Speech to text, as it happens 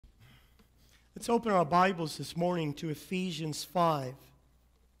Let's open our Bibles this morning to Ephesians 5.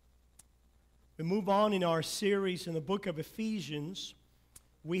 We move on in our series in the book of Ephesians.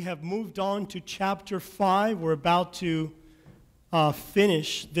 We have moved on to chapter 5. We're about to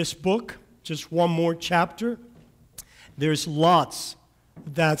finish this book, just one more chapter. There's lots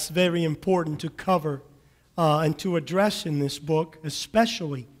that's very important to cover and to address in this book,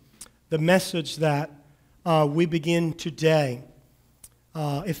 especially the message that we begin today.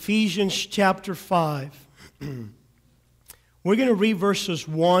 Ephesians chapter 5. We're going to read verses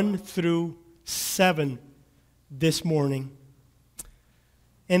 1 through 7 this morning.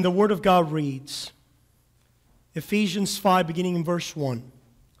 And the Word of God reads, Ephesians 5, beginning in verse 1.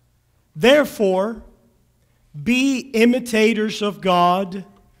 Therefore, be imitators of God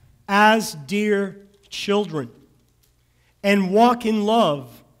as dear children, and walk in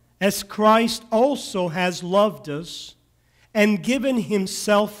love, as Christ also has loved us, and given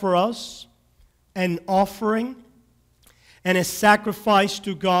himself for us, an offering and a sacrifice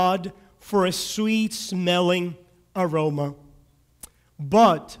to God for a sweet-smelling aroma.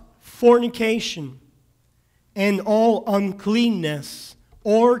 But fornication and all uncleanness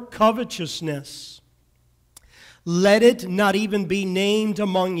or covetousness, let it not even be named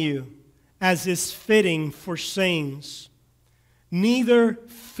among you, as is fitting for saints. Neither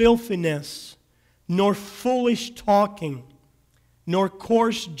filthiness, nor foolish talking, nor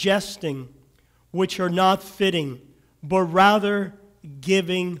coarse jesting, which are not fitting, but rather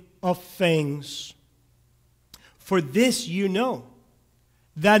giving of thanks. For this you know,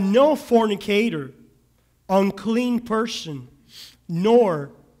 that no fornicator, unclean person,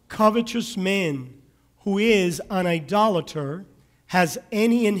 nor covetous man, who is an idolater, has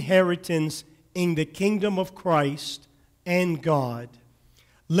any inheritance in the kingdom of Christ and God.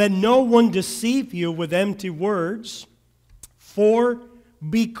 Let no one deceive you with empty words, for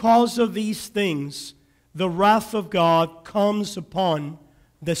because of these things, the wrath of God comes upon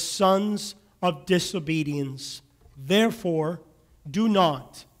the sons of disobedience. Therefore, do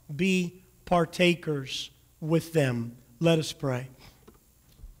not be partakers with them. Let us pray.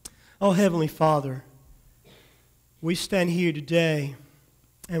 Oh, Heavenly Father, we stand here today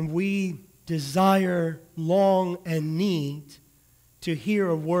and we desire, long, and need to hear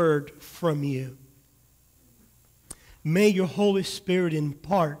a word from you. May your Holy Spirit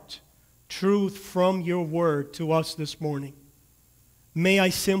impart truth from your word to us this morning. May I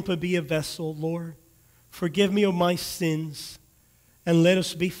simply be a vessel, Lord. Forgive me of my sins, and let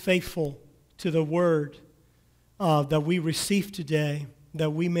us be faithful to the word that we receive today,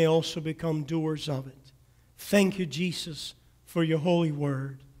 that we may also become doers of it. Thank you, Jesus, for your holy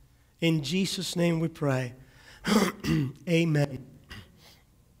word. In Jesus' name we pray. Amen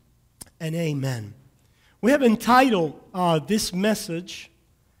and amen. We have entitled this message,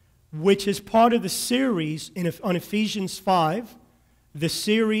 which is part of the series on Ephesians 5, the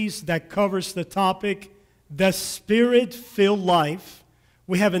series that covers the topic, The Spirit-Filled Life.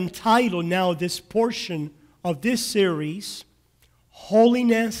 We have entitled now this portion of this series,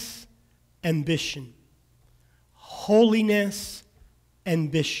 Holiness, Ambition. Holiness,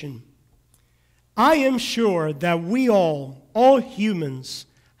 Ambition. I am sure that we all humans,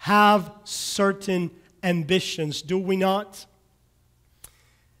 have certain ambitions, do we not?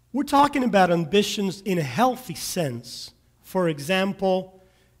 We're talking about ambitions in a healthy sense. For example,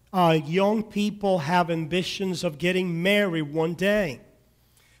 young people have ambitions of getting married one day.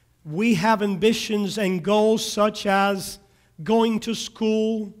 We have ambitions and goals such as going to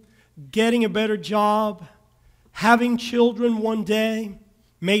school, getting a better job, having children one day,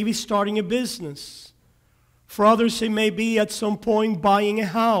 maybe starting a business. For others, it may be at some point buying a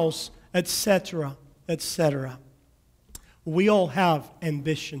house, etc., etc. We all have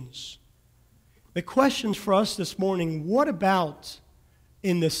ambitions. The question for us this morning, what about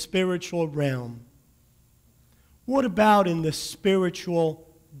in the spiritual realm? What about in the spiritual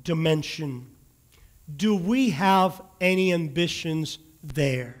dimension? Do we have any ambitions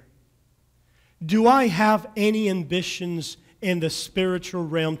there? Do I have any ambitions in the spiritual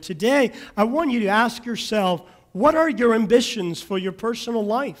realm? Today, I want you to ask yourself, what are your ambitions for your personal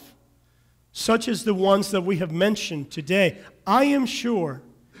life? Such as the ones that we have mentioned today. I am sure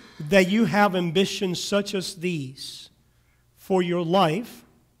that you have ambitions such as these for your life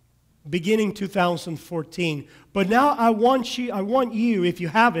beginning 2014. But now I want you, if you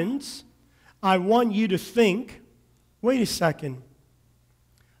haven't, I want you to think, wait a second,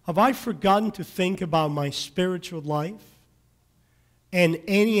 have I forgotten to think about my spiritual life and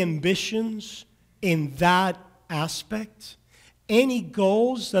any ambitions in that aspect? Any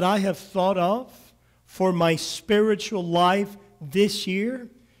goals that I have thought of for my spiritual life this year,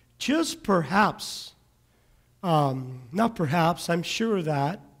 just perhaps, not perhaps, I'm sure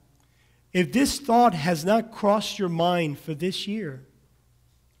that, if this thought has not crossed your mind for this year,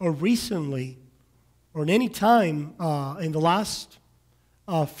 or recently, or at any time in the last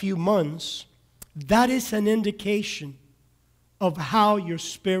few months, that is an indication of how your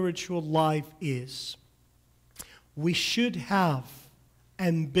spiritual life is. We should have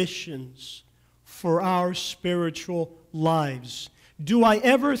ambitions for our spiritual lives. Do I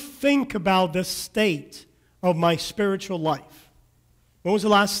ever think about the state of my spiritual life? When was the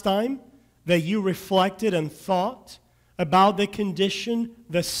last time that you reflected and thought about the condition,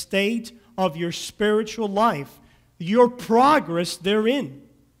 the state of your spiritual life, your progress therein?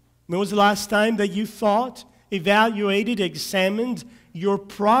 When was the last time that you thought, evaluated, examined your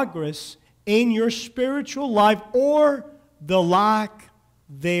progress in your spiritual life or the lack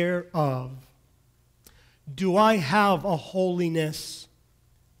thereof? Do I have a holiness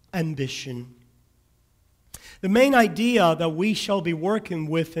ambition? The main idea that we shall be working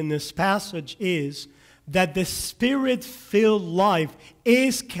with in this passage is that the Spirit-filled life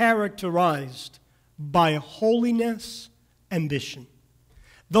is characterized by holiness ambition.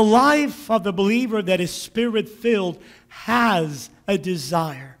 The life of the believer that is Spirit-filled has a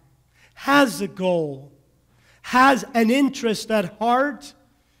desire, has a goal, has an interest at heart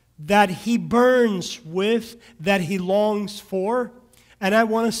that he burns with, that he longs for. And I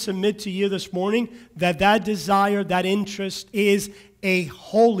want to submit to you this morning that that desire, that interest is a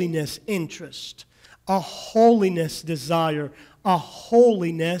holiness interest, a holiness desire, a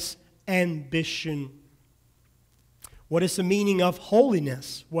holiness ambition. What is the meaning of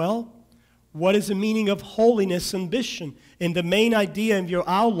holiness? Well, what is the meaning of holiness ambition? In the main idea of your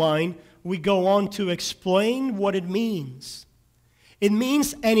outline, we go on to explain what it means. It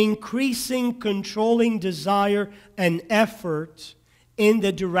means an increasing, controlling desire and effort in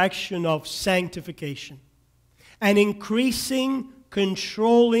the direction of sanctification. An increasing,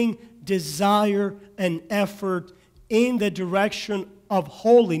 controlling desire and effort in the direction of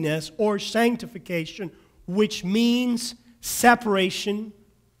holiness or sanctification, which means separation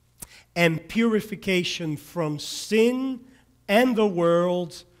and purification from sin and the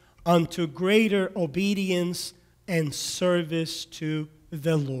world unto greater obedience and service to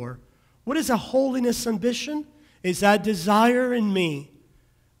the Lord. What is a holiness ambition? Is that desire in me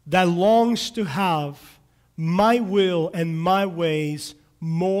that longs to have my will and my ways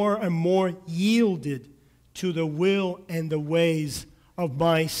more and more yielded to the will and the ways of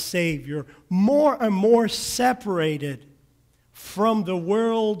my Savior, more and more separated from the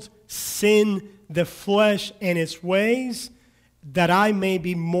world, sin, the flesh, and its ways, that I may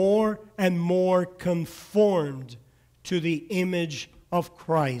be more and more conformed to the image of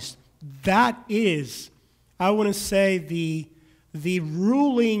Christ. That is, I want to say, the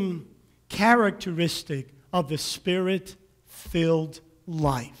ruling characteristic of the Spirit-filled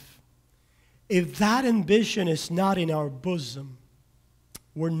life. If that ambition is not in our bosom,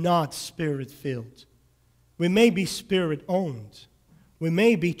 we're not Spirit-filled. We may be Spirit-owned. We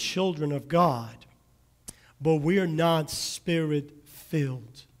may be children of God, but we are not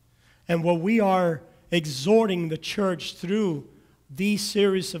Spirit-filled. And what we are exhorting the church through this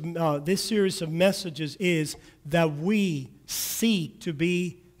series of messages is that we seek to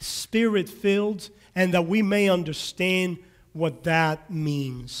be Spirit-filled and that we may understand what that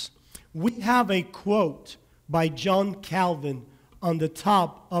means. We have a quote by John Calvin on the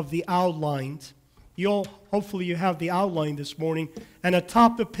top of the outline. Hopefully you have the outline this morning. And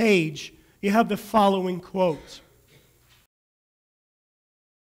atop the page, you have the following quote.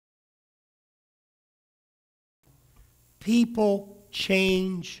 People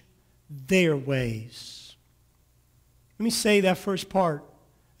change their ways. Let me say that first part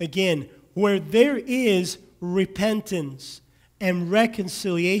again. Where there is repentance and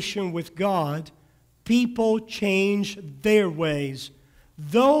reconciliation with God, people change their ways.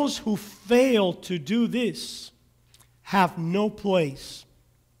 Those who fail to do this have no place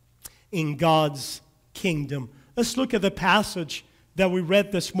in God's kingdom. Let's look at the passage that we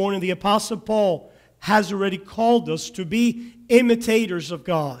read this morning. The Apostle Paul has already called us to be imitators of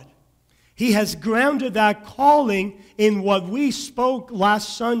God. He has grounded that calling in what we spoke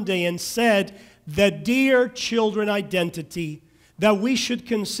last Sunday and said, the dear children identity, that we should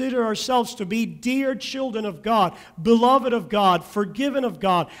consider ourselves to be dear children of God, beloved of God, forgiven of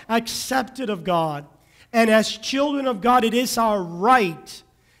God, accepted of God. And as children of God, it is our right,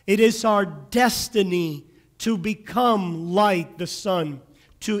 it is our destiny to become like the Son,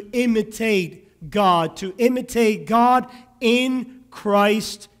 to imitate God in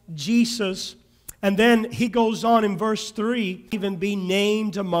Christ Jesus. And then he goes on in verse 3, even be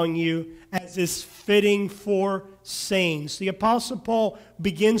named among you as is fitting for saints. The Apostle Paul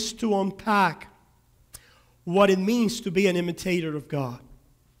begins to unpack what it means to be an imitator of God.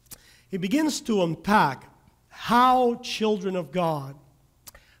 He begins to unpack how children of God,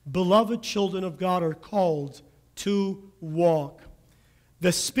 beloved children of God, are called to walk.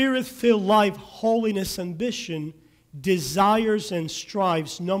 The Spirit-filled life, holiness, ambition, desires and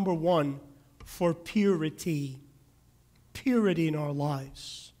strives, number one, for purity. Purity in our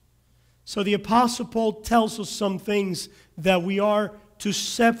lives. So the Apostle Paul tells us some things that we are to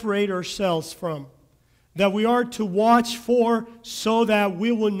separate ourselves from, that we are to watch for so that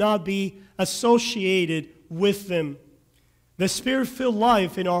we will not be associated with them. The Spirit-filled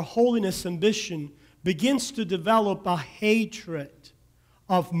life in our holiness ambition begins to develop a hatred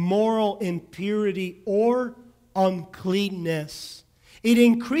of moral impurity or uncleanness. It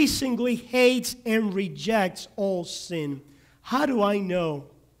increasingly hates and rejects all sin. How do I know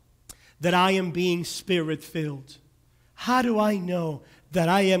that I am being Spirit-filled? How do I know that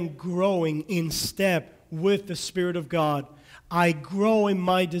I am growing in step with the Spirit of God? I grow in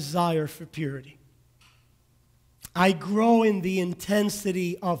my desire for purity. I grow in the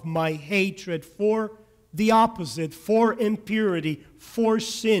intensity of my hatred for the opposite, for impurity, for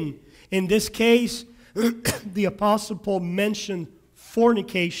sin. In this case, the Apostle Paul mentioned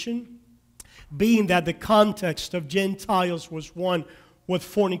fornication, being that the context of Gentiles was one where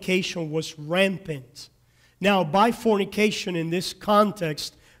fornication was rampant. Now, by fornication in this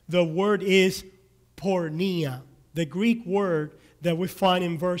context, the word is porneia. The Greek word that we find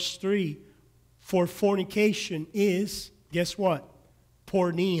in verse 3 for fornication is, guess what?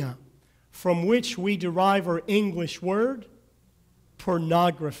 Porneia, from which we derive our English word,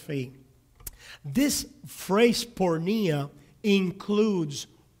 pornography. This phrase porneia includes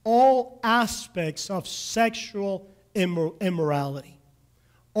all aspects of sexual immorality,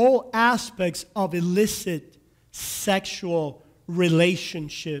 all aspects of illicit sexual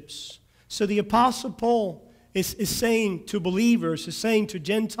relationships. So the Apostle Paul is saying to believers, is saying to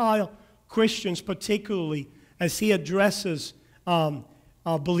Gentile Christians particularly, as he addresses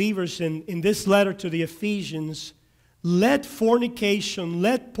believers in this letter to the Ephesians, let fornication,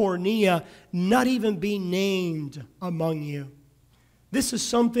 let porneia not even be named among you. This is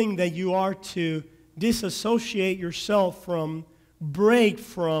something that you are to disassociate yourself from, break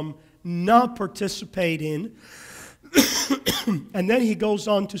from, not participate in. And then he goes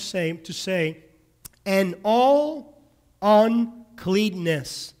on to say, and all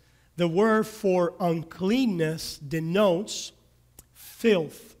uncleanness. The word for uncleanness denotes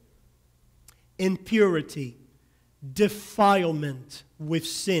filth, impurity, defilement with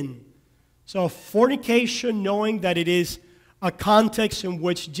sin. So fornication, knowing that it is a context in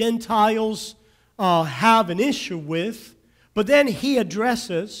which Gentiles have an issue with, but then he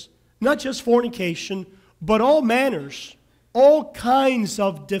addresses not just fornication, but all manners, all kinds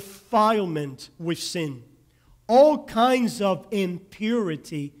of defilement with sin, all kinds of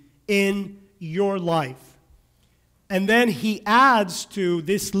impurity in your life. And then he adds to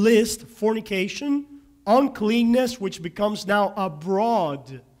this list fornication, uncleanness, which becomes now a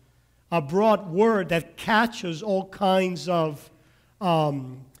broad word that catches all kinds of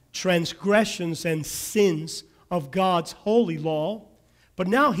transgressions and sins of God's holy law. But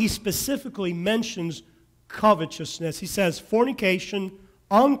now he specifically mentions covetousness. He says fornication,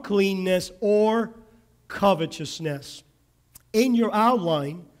 uncleanness, or covetousness. In your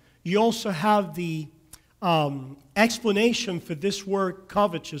outline, you also have the explanation for this word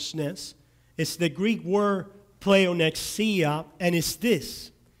covetousness. It's the Greek word pleonexia, and it's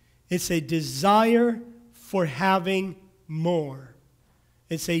this. It's a desire for having more.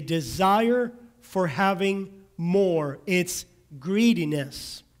 It's a desire for having more. It's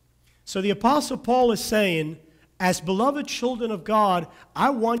greediness. So the Apostle Paul is saying, as beloved children of God, I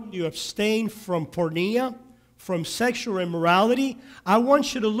want you to abstain from porneia, from sexual immorality. I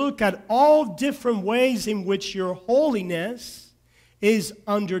want you to look at all different ways in which your holiness is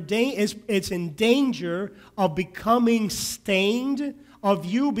in danger of becoming stained, of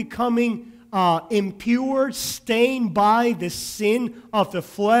you becoming impure, stained by the sin of the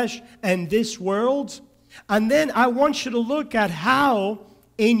flesh and this world. And then I want you to look at how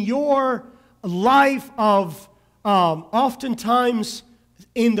in your life of oftentimes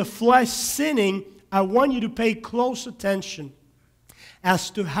in the flesh sinning, I want you to pay close attention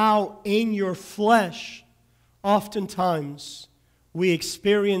as to how in your flesh oftentimes we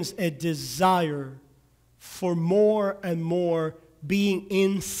experience a desire for more and more, being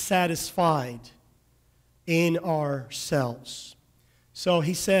insatisfied in ourselves. So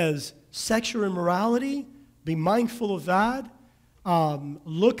he says, sexual immorality. Be mindful of that.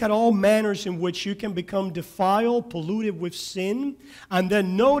 Look at all manners in which you can become defiled, polluted with sin. And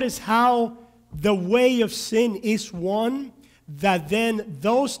then notice how the way of sin is one that then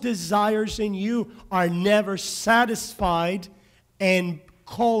those desires in you are never satisfied and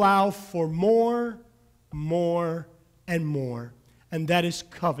call out for more, more, and more. And that is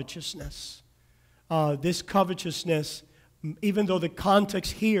covetousness. This covetousness, even though the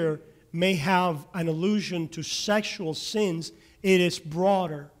context here may have an allusion to sexual sins, it is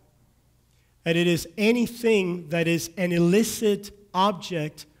broader. And it is anything that is an illicit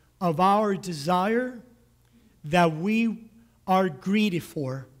object of our desire that we are greedy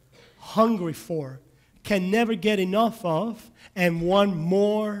for, hungry for, can never get enough of, and want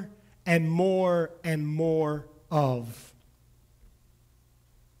more and more and more of,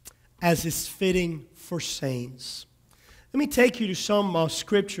 as is fitting for saints. Let me take you to some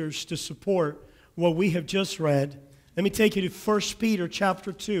scriptures to support what we have just read. Let me take you to 1 Peter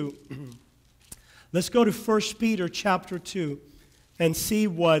chapter 2. Let's go to 1 Peter chapter 2 and see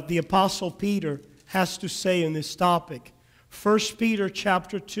what the Apostle Peter has to say on this topic. 1 Peter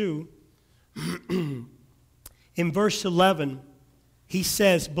chapter 2, in verse 11, he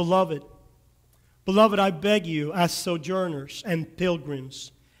says, Beloved, I beg you, as sojourners and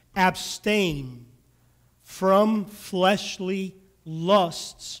pilgrims, abstain from fleshly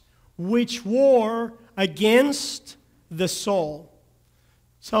lusts, which war against the soul.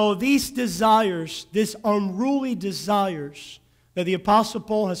 So these desires, these unruly desires that the Apostle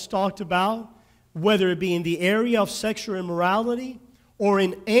Paul has talked about, whether it be in the area of sexual immorality or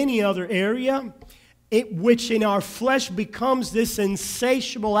in any other area, which in our flesh becomes this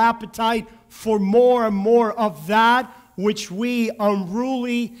insatiable appetite for more and more of that which we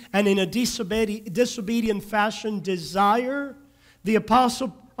unruly and in a disobedient fashion desire. The Apostle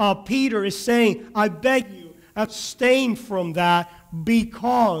Peter is saying, I beg you, abstain from that,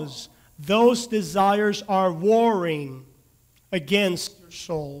 because those desires are warring against your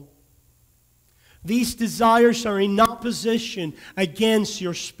soul. These desires are in opposition against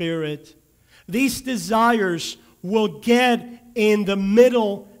your spirit. These desires will get in the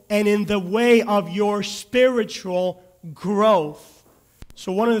middle and in the way of your spiritual growth.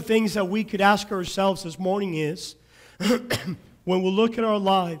 So one of the things that we could ask ourselves this morning is, when we look at our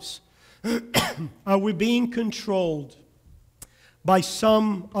lives, are we being controlled by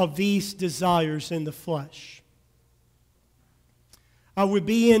some of these desires in the flesh? Are we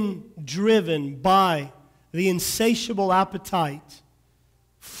being driven by the insatiable appetite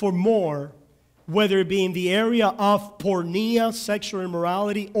for more, whether it be in the area of porneia, sexual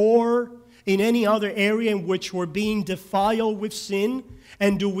immorality, or in any other area in which we're being defiled with sin?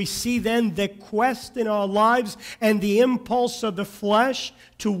 And do we see then the quest in our lives and the impulse of the flesh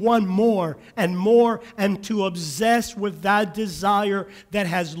to want more and more and to obsess with that desire that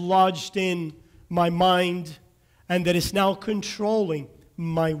has lodged in my mind and that is now controlling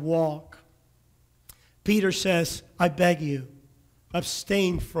my walk? Peter says, I beg you,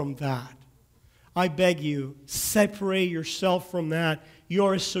 abstain from that. I beg you, separate yourself from that.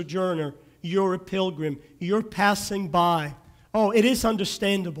 You're a sojourner. You're a pilgrim. You're passing by. Oh, it is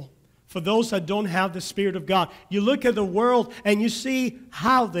understandable for those that don't have the Spirit of God. You look at the world and you see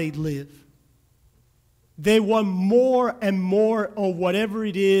how they live. They want more and more of whatever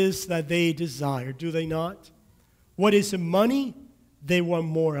it is that they desire, do they not? What is the money? They want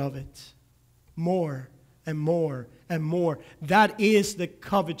more of it. More and more and more. That is the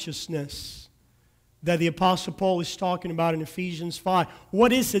covetousness that the Apostle Paul is talking about in Ephesians 5.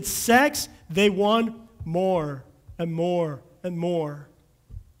 What is it? Sex? They want more and more and more.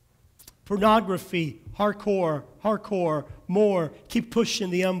 Pornography, hardcore, more. Keep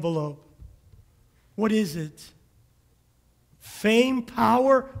pushing the envelope. What is it? Fame,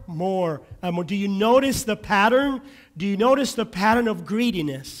 power, more and more. Do you notice the pattern? Do you notice the pattern of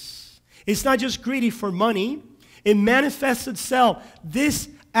greediness? It's not just greedy for money. It manifests itself. This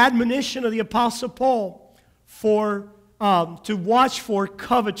admonition of the Apostle Paul to watch for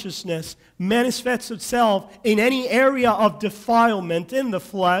covetousness manifests itself in any area of defilement in the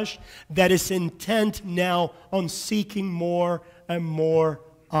flesh that is intent now on seeking more and more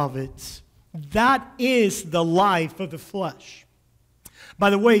of it. That is the life of the flesh. By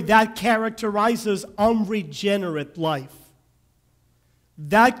the way, that characterizes unregenerate life.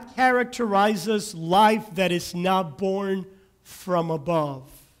 That characterizes life that is not born from above.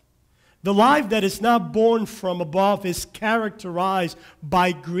 The life that is not born from above is characterized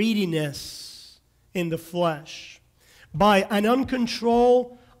by greediness in the flesh, by an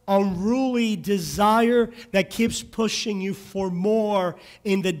uncontrolled, unruly desire that keeps pushing you for more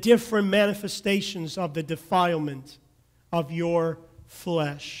in the different manifestations of the defilement of your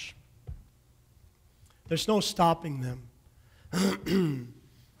flesh. There's no stopping them.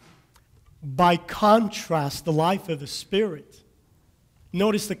 By contrast, the life of the Spirit.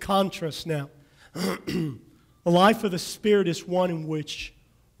 Notice the contrast now. The life of the Spirit is one in which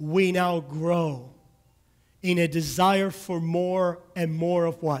we now grow in a desire for more and more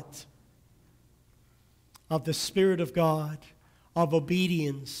of what? Of the Spirit of God, of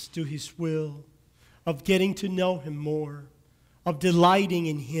obedience to His will, of getting to know Him more, of delighting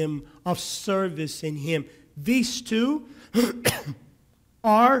in Him, of service in Him. These two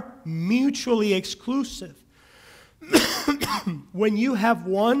are mutually exclusive. When you have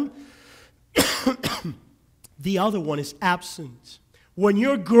one, the other one is absent. When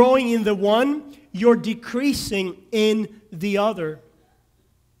you're growing in the one, you're decreasing in the other.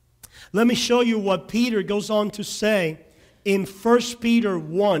 Let me show you what Peter goes on to say in 1 Peter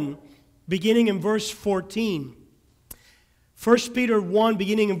 1, beginning in verse 14. 1 Peter 1,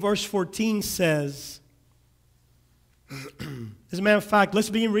 beginning in verse 14 says, as a matter of fact, let's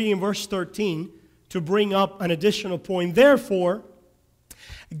begin reading in verse 13 to bring up an additional point. Therefore,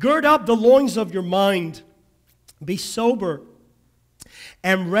 gird up the loins of your mind, be sober,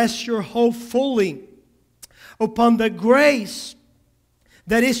 and rest your hope fully upon the grace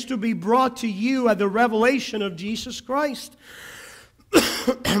that is to be brought to you at the revelation of Jesus Christ.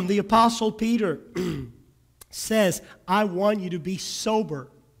 The Apostle Peter says, I want you to be sober.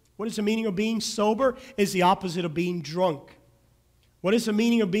 What is the meaning of being sober? It's the opposite of being drunk. What is the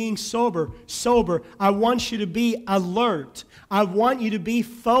meaning of being sober? Sober, I want you to be alert. I want you to be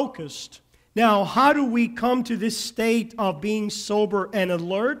focused. Now, how do we come to this state of being sober and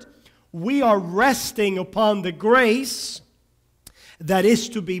alert? We are resting upon the grace that is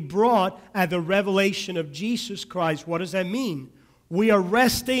to be brought at the revelation of Jesus Christ. What does that mean? We are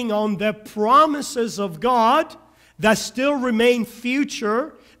resting on the promises of God that still remain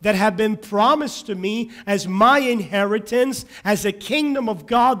future, that have been promised to me as my inheritance, as a kingdom of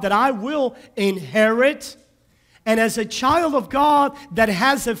God that I will inherit. And as a child of God that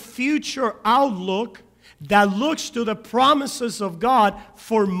has a future outlook, that looks to the promises of God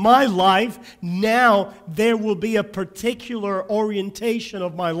for my life, now there will be a particular orientation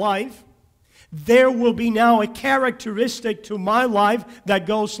of my life. There will be now a characteristic to my life that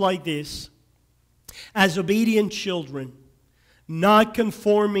goes like this. As obedient children, not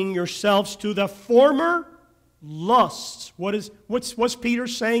conforming yourselves to the former lusts. What's Peter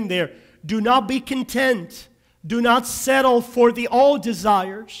saying there? Do not be content. Do not settle for the old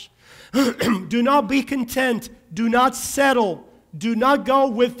desires. Do not be content. Do not settle. Do not go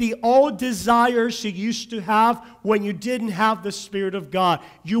with the old desires you used to have when you didn't have the Spirit of God.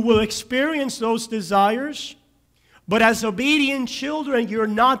 You will experience those desires, but as obedient children, you're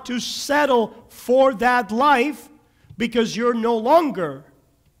not to settle for that life because you're no longer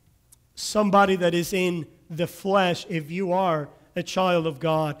somebody that is in the flesh if you are a child of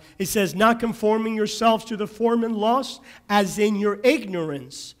God. It says, not conforming yourselves to the former lusts, as in your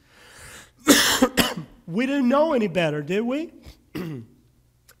ignorance. We didn't know any better, did we?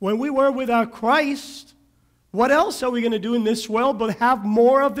 When we were without Christ, what else are we going to do in this world but have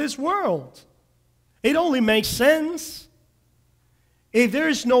more of this world? It only makes sense. If there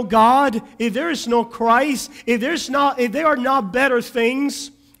is no God, if there is no Christ, if there are not better things,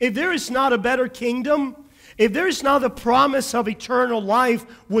 if there is not a better kingdom, if there is not the promise of eternal life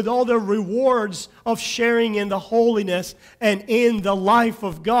with all the rewards of sharing in the holiness and in the life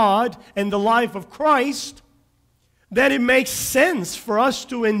of God and the life of Christ, then it makes sense for us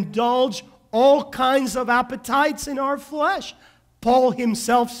to indulge all kinds of appetites in our flesh. Paul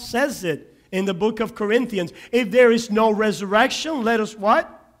himself says it in the book of Corinthians. If there is no resurrection, let us what?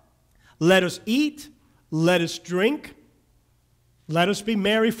 Let us eat, let us drink, let us be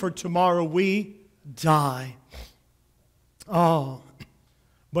merry, for tomorrow we die. Oh,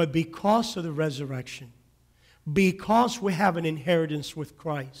 but because of the resurrection, because we have an inheritance with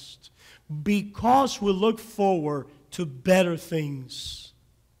Christ, because we look forward to better things,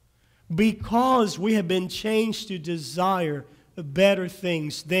 because we have been changed to desire better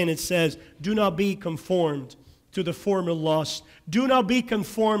things, then it says, do not be conformed to the former lust. Do not be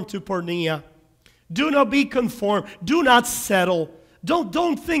conformed to pornea. Do not be conformed. Do not settle.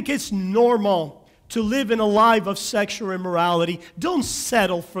 Don't think it's normal to live in a life of sexual immorality. Don't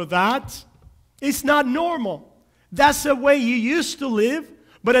settle for that. It's not normal. That's the way you used to live.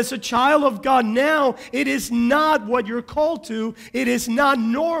 But as a child of God now, it is not what you're called to. It is not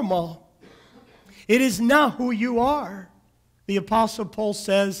normal. It is not who you are. The Apostle Paul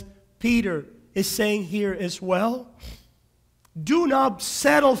says, Peter is saying here as well, do not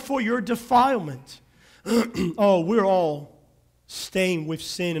settle for your defilement. Oh, we're all staying with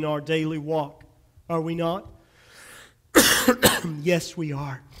sin in our daily walk, are we not? Yes, we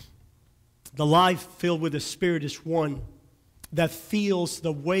are. The life filled with the Spirit is one that feels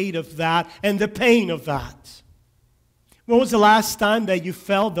the weight of that and the pain of that. When was the last time that you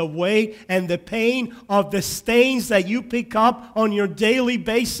felt the weight and the pain of the stains that you pick up on your daily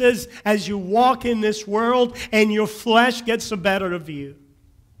basis as you walk in this world and your flesh gets the better of you?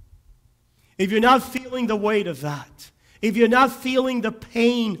 If you're not feeling the weight of that, if you're not feeling the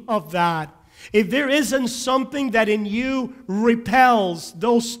pain of that, if there isn't something that in you repels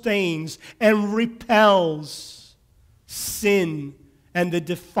those stains and repels sin and the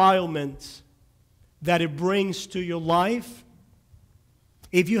defilement that it brings to your life,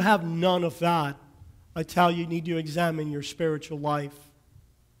 if you have none of that, I tell you, you need to examine your spiritual life.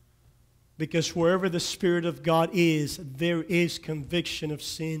 Because wherever the Spirit of God is, there is conviction of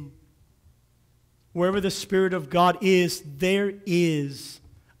sin. Wherever the Spirit of God is, there is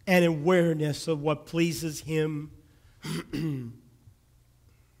an awareness of what pleases Him.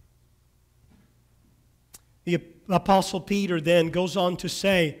 The Apostle Peter then goes on to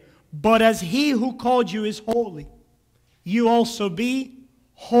say, but as He who called you is holy, you also be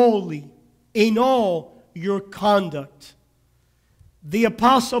holy in all your conduct. The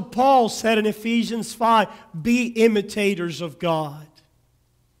Apostle Paul said in Ephesians 5, be imitators of God.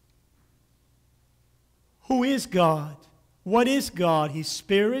 Who is God? What is God? He's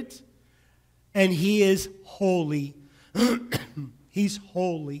Spirit, and He is holy. He's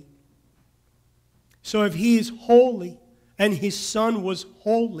holy. So if He is holy, and His Son was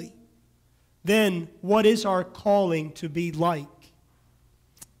holy, then what is our calling to be like?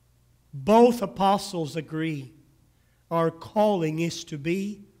 Both apostles agree. Our calling is to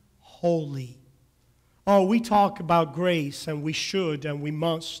be holy. Oh, we talk about grace, and we should, and we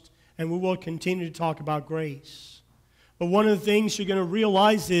must, and we will continue to talk about grace. But one of the things you're going to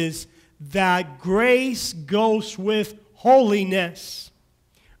realize is that grace goes with holiness.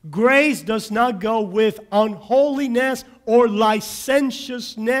 Grace does not go with unholiness or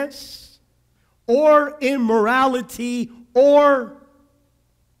licentiousness or immorality or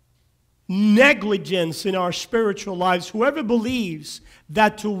negligence in our spiritual lives. Whoever believes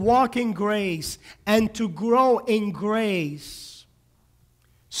that to walk in grace and to grow in grace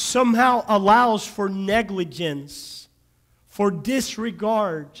somehow allows for negligence, for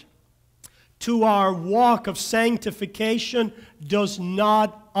disregard to our walk of sanctification does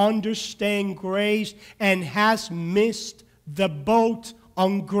not understand grace and has missed the boat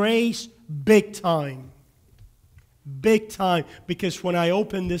on grace big time. Big time. Because when I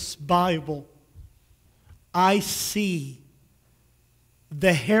open this Bible, I see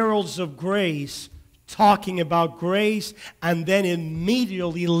the heralds of grace talking about grace and then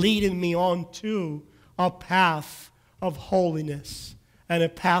immediately leading me on to a path of holiness and a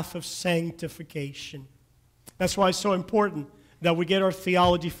path of sanctification. That's why it's so important that we get our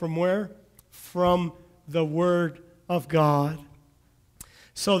theology from where? From the Word of God.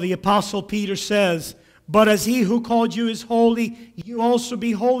 So the Apostle Peter says, but as He who called you is holy, you also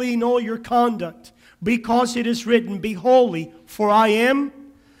be holy in all your conduct, because it is written, be holy, for I am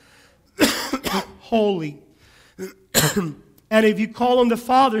holy. And if you call on the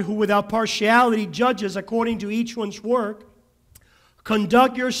Father, who without partiality judges according to each one's work,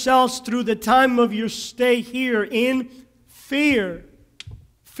 conduct yourselves through the time of your stay here in fear.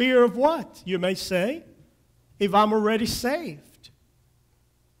 Fear of what, you may say, if I'm already saved?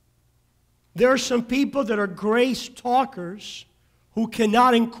 There are some people that are grace talkers who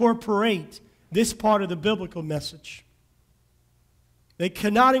cannot incorporate this part of the biblical message. They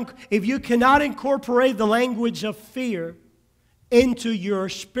cannot, if you cannot incorporate the language of fear into your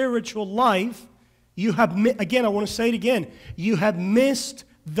spiritual life, you have, again, I want to say it again, you have missed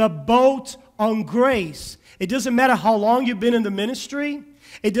the boat on grace. It doesn't matter how long you've been in the ministry.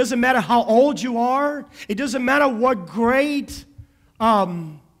 It doesn't matter how old you are. It doesn't matter what great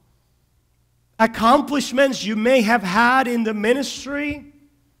accomplishments you may have had in the ministry.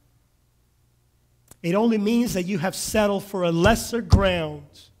 It only means that you have settled for a lesser ground,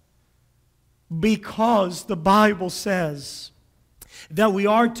 because the Bible says that we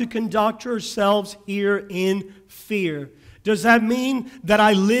are to conduct ourselves here in fear. Does that mean that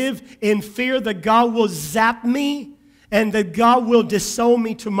I live in fear that God will zap me and that God will disown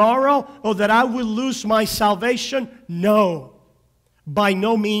me tomorrow, or that I will lose my salvation? No. By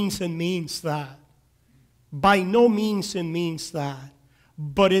no means it means that. By no means it means that.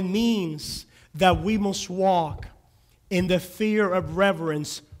 But it means that we must walk in the fear of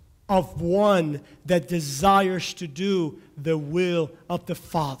reverence of one that desires to do the will of the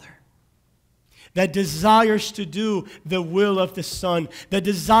Father, that desires to do the will of the Son, that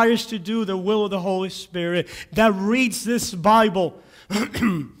desires to do the will of the Holy Spirit, that reads this Bible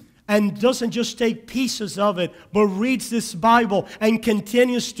and doesn't just take pieces of it, but reads this Bible and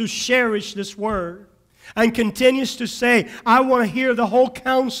continues to cherish this Word, and continues to say, I want to hear the whole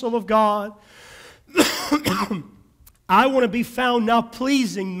counsel of God. I want to be found not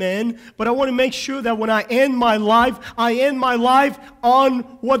pleasing men, but I want to make sure that when I end my life on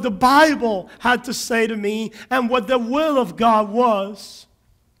what the Bible had to say to me and what the will of God was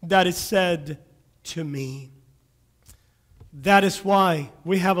that is said to me. That is why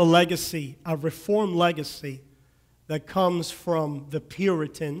we have a legacy, a Reformed legacy, that comes from the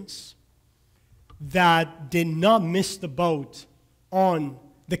Puritans that did not miss the boat on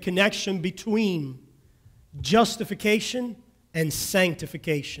the connection between justification and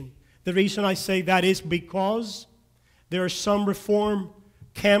sanctification. The reason I say that is because there are some Reform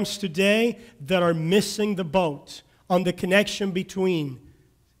camps today that are missing the boat on the connection between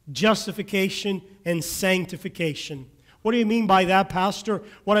justification and sanctification. What do you mean by that, Pastor?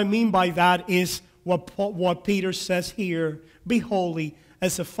 What I mean by that is what Peter says here, be holy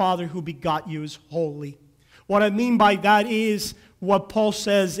as the Father who begot you is holy. What I mean by that is what Paul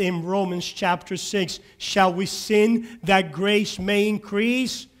says in Romans chapter 6, shall we sin that grace may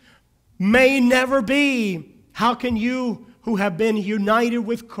increase? May never be. How can you who have been united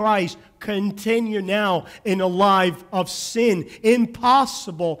with Christ continue now in a life of sin?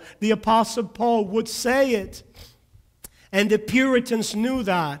 Impossible. The Apostle Paul would say it. And the Puritans knew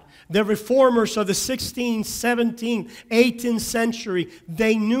that. The reformers of the 16th, 17th, 18th century,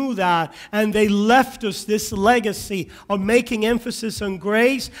 they knew that. And they left us this legacy of making emphasis on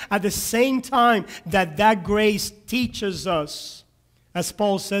grace at the same time that that grace teaches us, as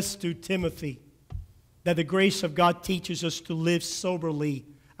Paul says to Timothy, that the grace of God teaches us to live soberly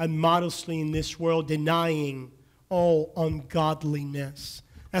and modestly in this world, denying all ungodliness.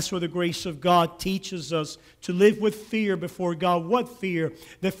 That's where the grace of God teaches us to live with fear before God. What fear?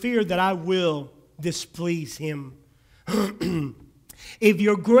 The fear that I will displease Him. If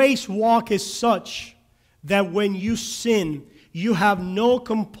your grace walk is such that when you sin, you have no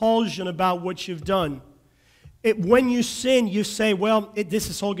compulsion about what you've done. When you sin, you say, well, this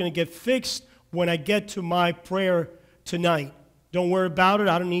is all going to get fixed when I get to my prayer tonight. Don't worry about it.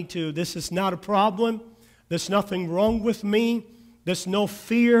 I don't need to. This is not a problem. There's nothing wrong with me. There's no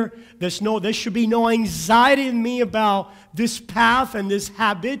fear. There should be no anxiety in me about this path and this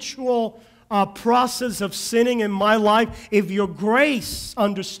habitual process of sinning in my life. If your grace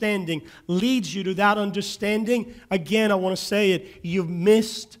understanding leads you to that understanding, again, I want to say it, you've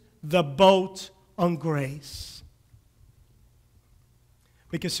missed the boat on grace.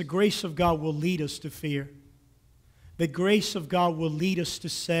 Because the grace of God will lead us to fear. The grace of God will lead us to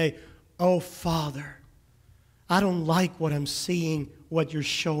say, oh, Father, I don't like what I'm seeing, what you're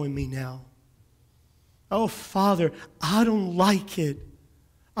showing me now. Oh, Father, I don't like it.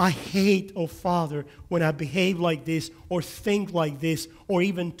 I hate, oh, Father, when I behave like this or think like this or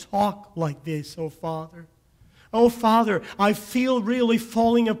even talk like this, oh, Father. Oh, Father, I feel really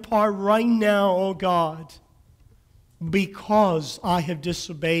falling apart right now, oh, God, because I have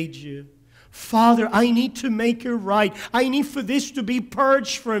disobeyed you. Father, I need to make it right. I need for this to be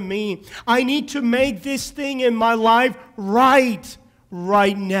purged from me. I need to make this thing in my life right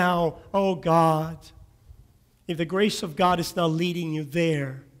now, oh God. If the grace of God is not leading you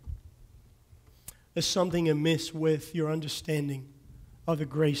there, there's something amiss with your understanding of the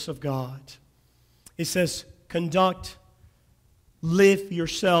grace of God. It says, live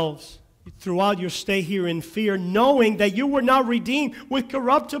yourselves throughout your stay here in fear, knowing that you were not redeemed with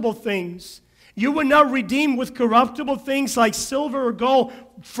corruptible things. You were not redeemed with corruptible things like silver or gold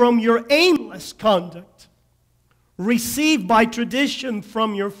from your aimless conduct, received by tradition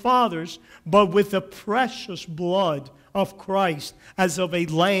from your fathers, but with the precious blood of Christ as of a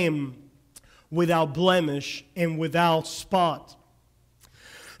lamb without blemish and without spot.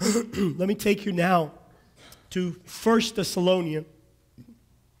 Let me take you now to 1 Thessalonians.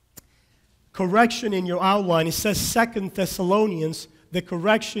 Correction in your outline. It says 2 Thessalonians. The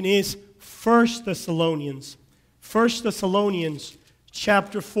correction is 1 Thessalonians. 1 Thessalonians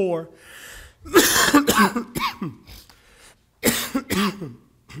chapter 4.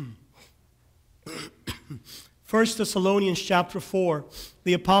 1 Thessalonians chapter 4.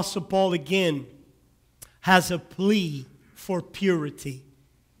 The Apostle Paul again has a plea for purity.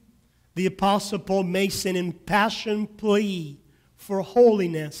 The Apostle Paul makes an impassioned plea for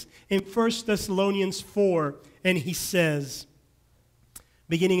holiness in 1 Thessalonians 4. And he says,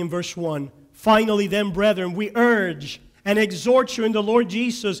 beginning in verse 1, "Finally then, brethren, we urge and exhort you in the Lord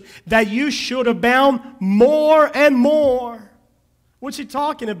Jesus that you should abound more and more." What's he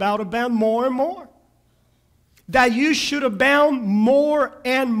talking about? Abound more and more. That you should abound more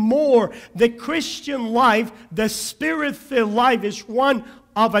and more. The Christian life, the Spirit-filled life, is one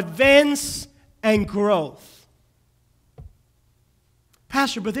of advance and growth.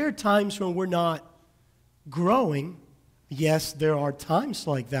 Pastor, but there are times when we're not growing. Yes, there are times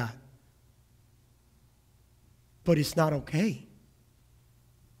like that. But it's not okay.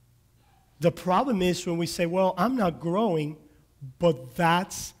 The problem is when we say, well, I'm not growing, but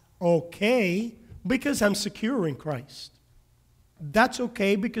that's okay because I'm secure in Christ. That's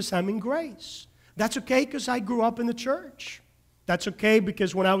okay because I'm in grace. That's okay because I grew up in the church. That's okay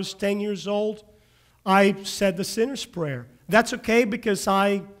because when I was 10 years old, I said the sinner's prayer. That's okay because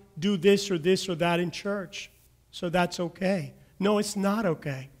I do this or that in church. So that's okay. No, it's not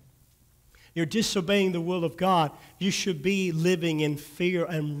okay. You're disobeying the will of God. You should be living in fear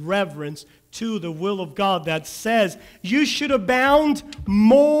and reverence to the will of God that says you should abound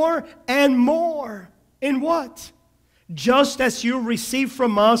more and more. In what? Just as you receive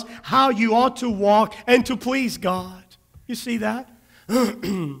from us how you ought to walk and to please God. You see that?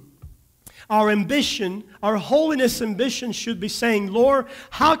 Our ambition, our holiness ambition should be saying, Lord,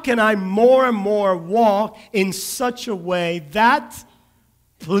 how can I more and more walk in such a way that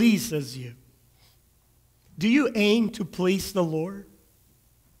pleases you? Do you aim to please the Lord?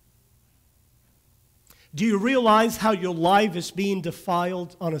 Do you realize how your life is being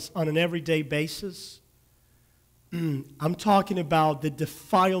defiled on an everyday basis? I'm talking about the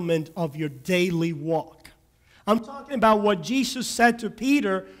defilement of your daily walk. I'm talking about what Jesus said to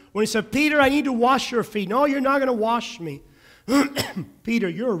Peter when he said, Peter, I need to wash your feet. No, you're not going to wash me. Peter,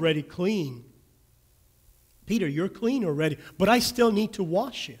 you're already clean. Peter, you're clean already, but I still need to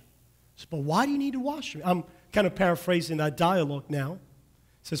wash you. But why do you need to wash me? I'm kind of paraphrasing that dialogue now.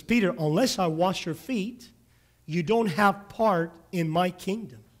 It says, Peter, unless I wash your feet, you don't have part in my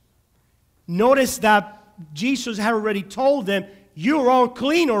kingdom. Notice that Jesus had already told them, you're all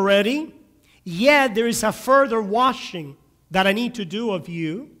clean already, yet there is a further washing that I need to do of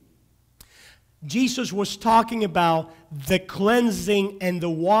you. Jesus was talking about the cleansing and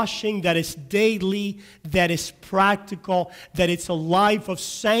the washing that is daily, that is practical, that it's a life of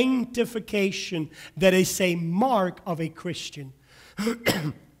sanctification, that is a mark of a Christian.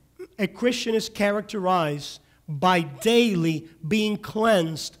 A Christian is characterized by daily being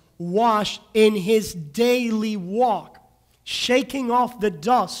cleansed, washed in his daily walk, shaking off the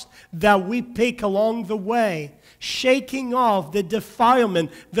dust that we pick along the way, shaking off the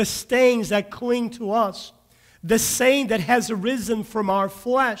defilement, the stains that cling to us, the stain that has arisen from our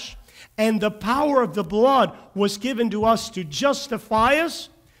flesh. And the power of the blood was given to us to justify us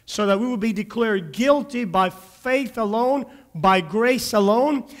so that we will be declared guilty by faith alone, by grace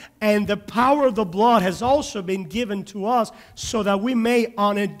alone. And the power of the blood has also been given to us so that we may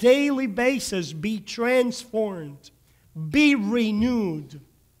on a daily basis be transformed, be renewed,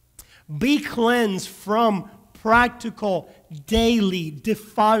 be cleansed from practical daily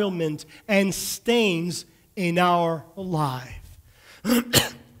defilement and stains in our life.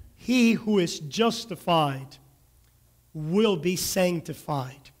 He who is justified will be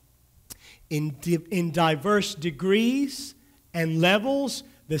sanctified in diverse degrees and levels.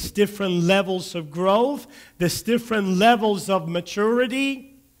 There's different levels of growth. There's different levels of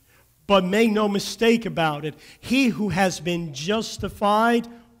maturity. But make no mistake about it. He who has been justified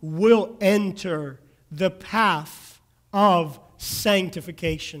will enter the path of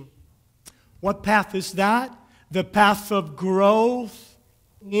sanctification. What path is that? The path of growth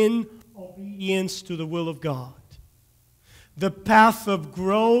in obedience to the will of God. The path of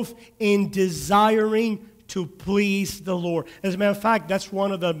growth in desiring to please the Lord. As a matter of fact, that's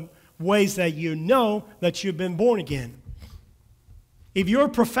one of the ways that you know that you've been born again. If your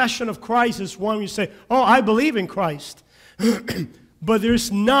profession of Christ is one where you say, oh, I believe in Christ, but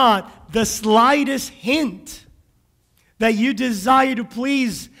there's not the slightest hint that you desire to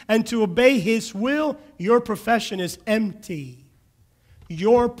please and to obey His will, your profession is empty.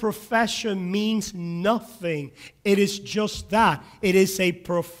 Your profession means nothing. It is just that. It is a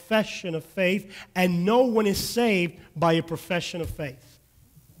profession of faith, and no one is saved by a profession of faith.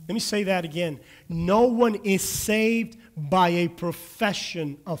 Let me say that again. No one is saved by a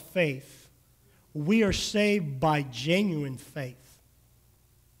profession of faith. We are saved by genuine faith.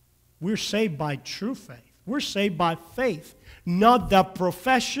 We're saved by true faith. We're saved by faith, not the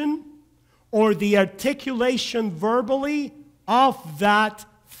profession or the articulation verbally of that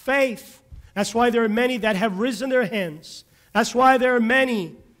faith. That's why there are many that have risen their hands. That's why there are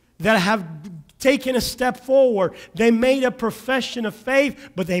many that have taken a step forward. They made a profession of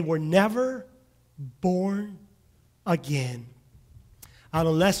faith, but they were never born again. And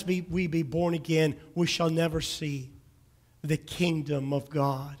unless we be born again, we shall never see the kingdom of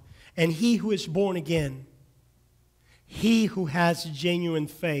God. And he who is born again, he who has genuine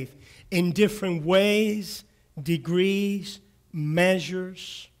faith in different ways, degrees,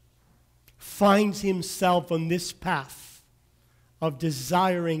 measures, finds himself on this path of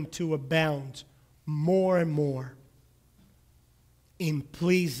desiring to abound more and more in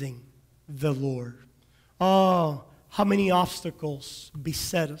pleasing the Lord. Oh, how many obstacles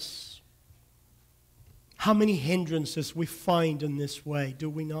beset us. How many hindrances we find in this way, do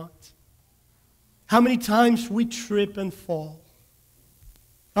we not? How many times we trip and fall.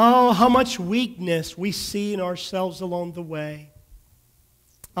 Oh, how much weakness we see in ourselves along the way.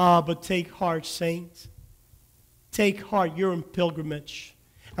 But take heart, saints. Take heart, you're in pilgrimage.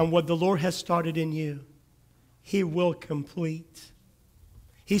 And what the Lord has started in you, he will complete.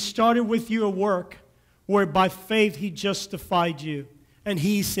 He started with you a work where by faith he justified you. And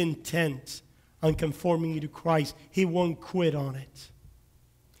he's intent on conforming you to Christ. He won't quit on it.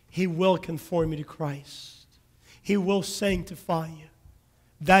 He will conform you to Christ. He will sanctify you.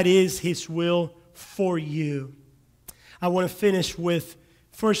 That is his will for you. I want to finish with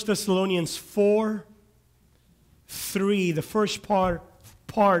 1 Thessalonians 4:3, the first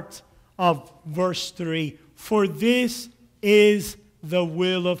part of verse 3. For this is the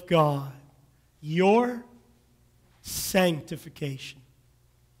will of God, your sanctification.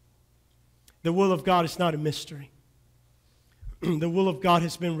 The will of God is not a mystery. The will of God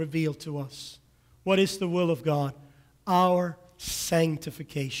has been revealed to us. What is the will of God? Our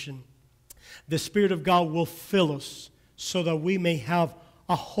sanctification. The Spirit of God will fill us so that we may have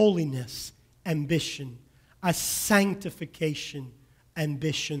a holiness ambition, a sanctification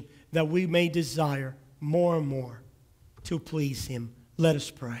ambition, that we may desire more and more to please him. Let us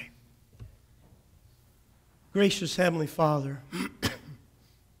pray. Gracious Heavenly Father,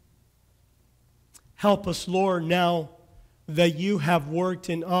 help us, Lord, now that you have worked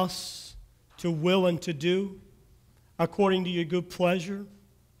in us to will and to do according to your good pleasure.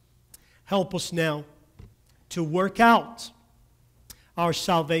 Help us now to work out our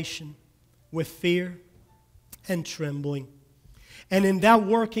salvation with fear and trembling. And in that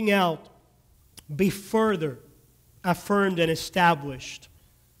working out, be further affirmed and established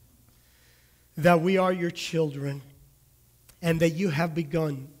that we are your children and that you have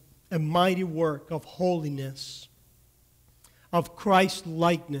begun a mighty work of holiness, of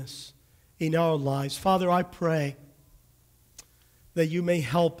Christ-likeness in our lives. Father, I pray that you may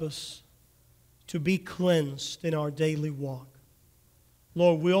help us to be cleansed in our daily walk.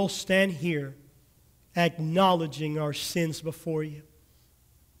 Lord, we all stand here acknowledging our sins before you.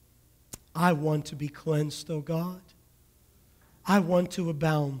 I want to be cleansed, oh God. I want to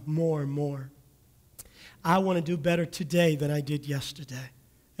abound more and more. I want to do better today than I did yesterday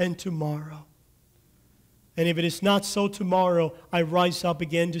and tomorrow. And if it is not so tomorrow, I rise up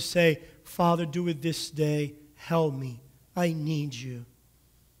again to say, Father, do it this day. Help me. I need you.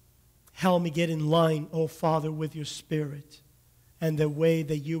 Help me get in line, oh Father, with your Spirit and the way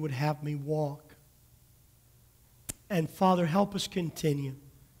that you would have me walk. And Father, help us continue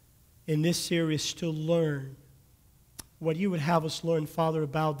in this series to learn what you would have us learn, Father,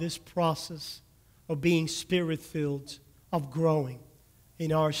 about this process of being Spirit-filled, of growing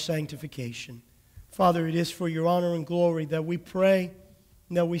in our sanctification. Father, it is for your honor and glory that we pray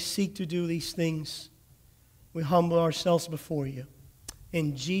and that we seek to do these things. We humble ourselves before you.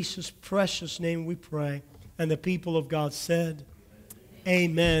 In Jesus' precious name we pray. And the people of God said,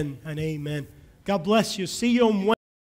 Amen and amen. God bless you. See you on Wednesday.